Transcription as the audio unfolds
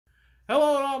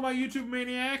Hello to all my YouTube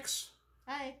maniacs.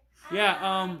 Hi.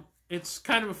 Yeah, it's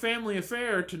kind of a family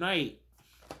affair tonight.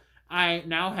 I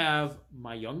now have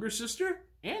my younger sister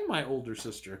and my older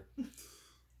sister.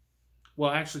 Well,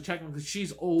 actually, technically,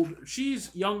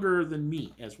 she's younger than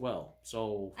me as well.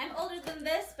 So I'm older than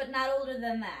this, but not older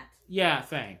than that. yeah,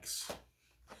 thanks.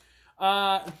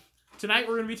 Tonight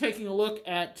we're going to be taking a look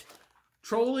at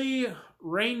Trolli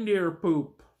reindeer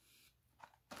poop.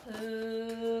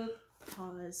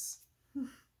 Pause.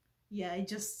 Yeah, I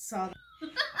just saw that.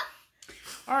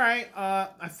 Alright,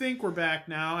 I think we're back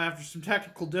now. After some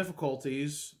technical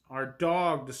difficulties, our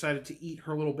dog decided to eat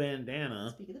her little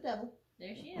bandana. Speak of the devil.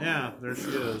 There she is. Yeah, there she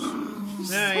is.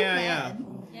 Yeah,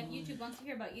 YouTube wants to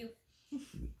hear about you.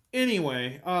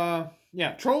 Anyway,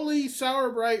 yeah, Trolli Sour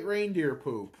Bright Reindeer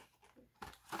Poop.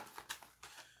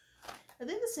 Are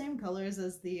they the same colors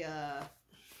as the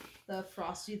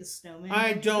Frosty the Snowman?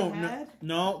 I don't know.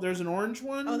 No, there's an orange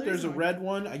one, Oh, there's a red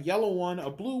one, a yellow one, a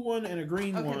blue one, and a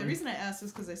green one. Okay, the reason I asked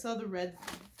is because I saw the red,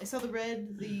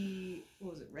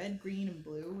 what was it, red, green, and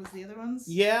blue was the other ones?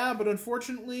 Yeah, but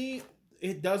unfortunately,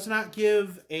 it does not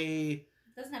give a...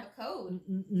 It doesn't have a code.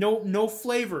 No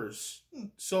flavors.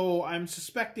 So I'm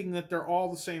suspecting that they're all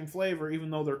the same flavor,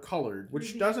 even though they're colored,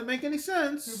 which doesn't make any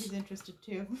sense. Ruby's interested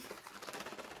too.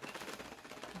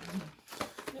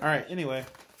 Alright, anyway.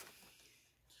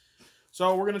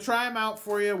 So we're going to try them out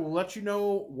for you. We'll let you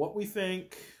know what we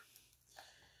think.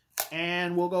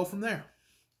 And we'll go from there.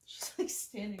 She's like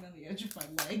standing on the edge of my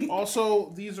leg.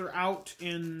 Also, these are out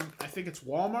in, I think it's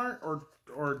Walmart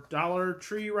or Dollar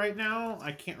Tree right now.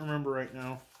 I can't remember right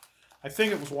now. I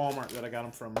think it was Walmart that I got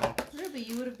them from, though. Ruby,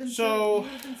 you would have been so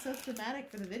dramatic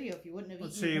for the video if you wouldn't have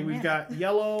let's eaten see, your we've banana. got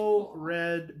yellow,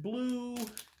 red, blue,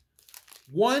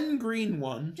 one green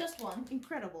one. Just one.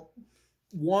 Incredible.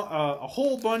 One, a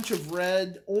whole bunch of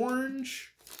red,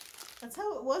 orange. That's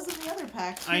how it was in the other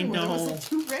pack, too. I know. There was like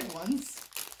 2 red ones.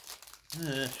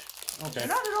 Okay. They're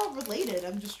not at all related.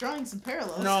 I'm just drawing some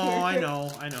parallels No, here. I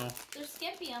know. They're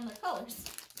skimpy on the colors.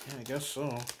 Yeah, I guess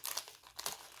so.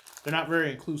 They're not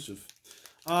very inclusive.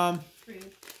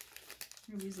 Rude.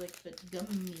 Ruby's like, but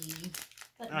gummy.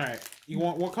 Alright. You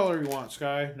want what color you want,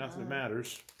 Sky? Not that it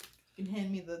matters. You can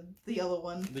hand me the yellow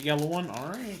one. The yellow one?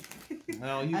 Alright.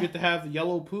 Well, you get to have the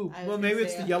yellow poop. Well, maybe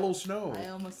it's the yellow snow. I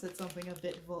almost said something a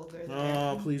bit vulgar there.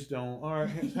 Oh, please don't.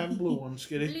 Alright, have a blue one,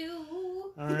 Skitty.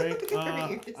 Blue. Alright,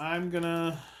 I'm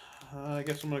gonna... I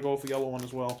guess I'm gonna go with the yellow one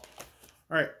as well.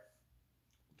 Alright.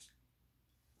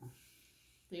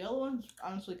 The yellow ones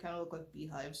honestly kind of look like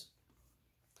beehives.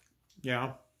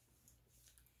 Yeah.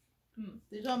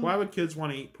 These, Why would kids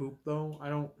want to eat poop, though? I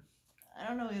don't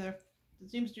know either. It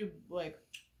seems to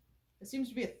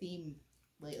be a theme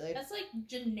lately. That's like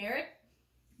generic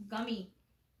gummy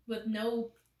with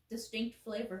no distinct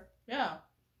flavor. Yeah.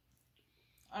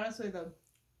 Honestly,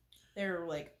 they're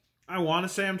like. I want to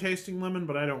say I'm tasting lemon,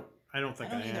 but I don't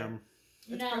think I am.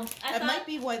 No, that might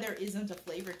be why there isn't a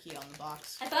flavor key on the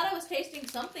box. I thought I was tasting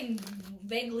something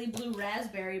vaguely blue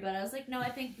raspberry, but I was like, no,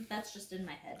 I think that's just in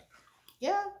my head.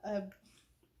 Yeah,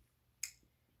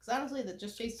 because honestly, that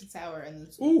just tasted sour and then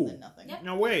Ooh. Then nothing. Yep.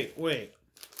 Now wait.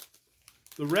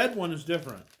 The red one is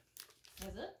different.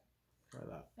 Is it? Try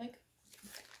that. Like,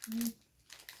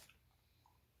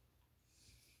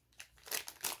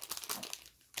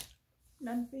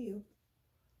 none for you.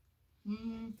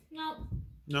 No.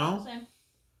 No? Same.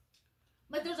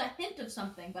 Like there's a hint of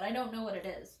something, but I don't know what it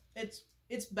is.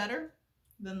 It's better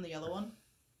than the yellow one,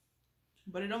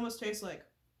 but it almost tastes like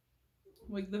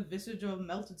the visage of a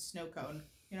melted snow cone.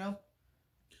 You know?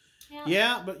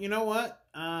 Yeah, but you know what?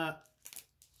 I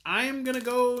am gonna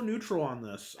go neutral on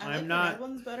this. I'm not. The red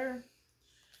one's better.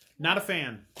 Not a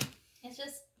fan. It's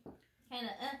just kind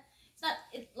of. It's not.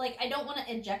 Like I don't want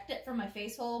to eject it from my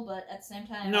face hole, but at the same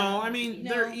time. No, I mean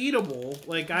they're eatable.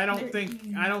 Like I don't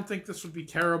think this would be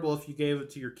terrible if you gave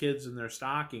it to your kids in their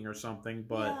stocking or something.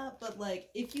 But yeah, but like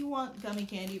if you want gummy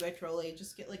candy by Trolli,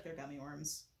 just get like their gummy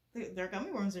worms. Their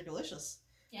gummy worms are delicious.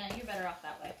 Yeah, you're better off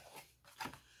that way.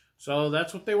 So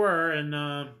that's what they were, and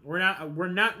we're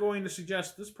not going to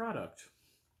suggest this product.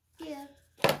 Yeah.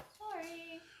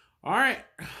 Sorry. All right.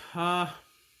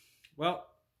 Well,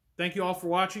 thank you all for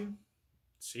watching.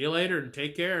 See you later and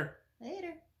take care.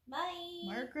 Later. Bye.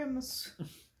 Merry Christmas.